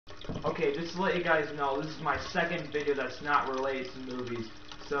Okay, just to let you guys know, this is my second video that's not related to movies.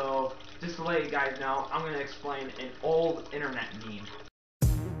 So, just to let you guys know, I'm going to explain an old internet meme.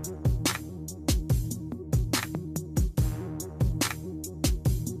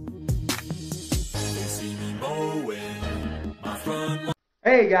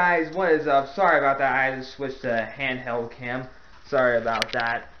 Hey guys, what is up? Sorry about that, I had to switch to handheld cam. Sorry about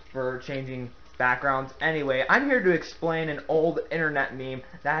that for changing backgrounds. Anyway, I'm here to explain an old internet meme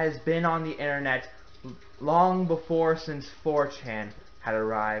that has been on the internet long before since 4chan had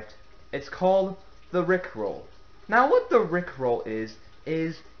arrived. It's called the Rickroll. Now what the Rickroll is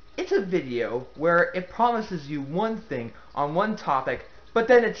it's a video where it promises you one thing on one topic, but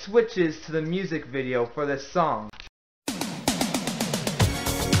then it switches to the music video for this song.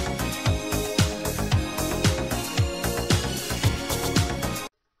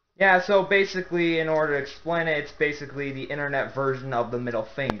 Yeah, so basically, in order to explain it, it's basically the internet version of the middle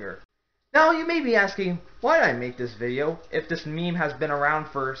finger. Now, you may be asking, why did I make this video? If this meme has been around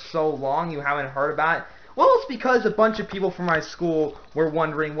for so long, you haven't heard about it? Well, it's because a bunch of people from my school were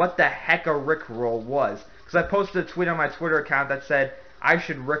wondering what the heck a Rickroll was. Because I posted a tweet on my Twitter account that said, I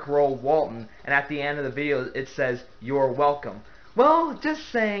should Rickroll Walton, and at the end of the video it says, you're welcome. Well, just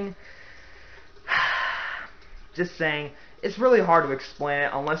saying, it's really hard to explain it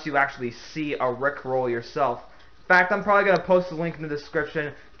unless you actually see a Rickroll yourself. In fact, I'm probably going to post a link in the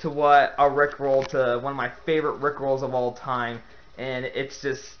description to what a Rickroll, to one of my favorite Rickrolls of all time. And it's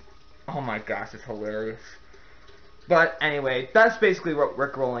just, oh my gosh, it's hilarious. But anyway, that's basically what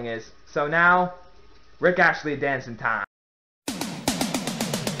Rickrolling is. So now, Rick Astley dancing time.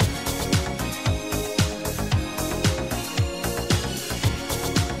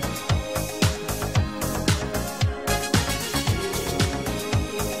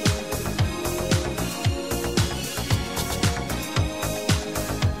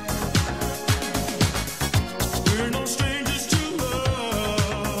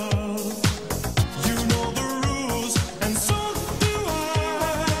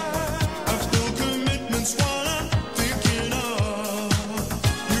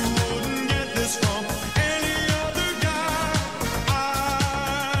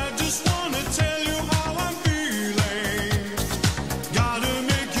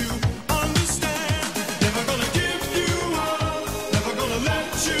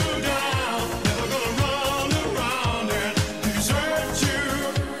 You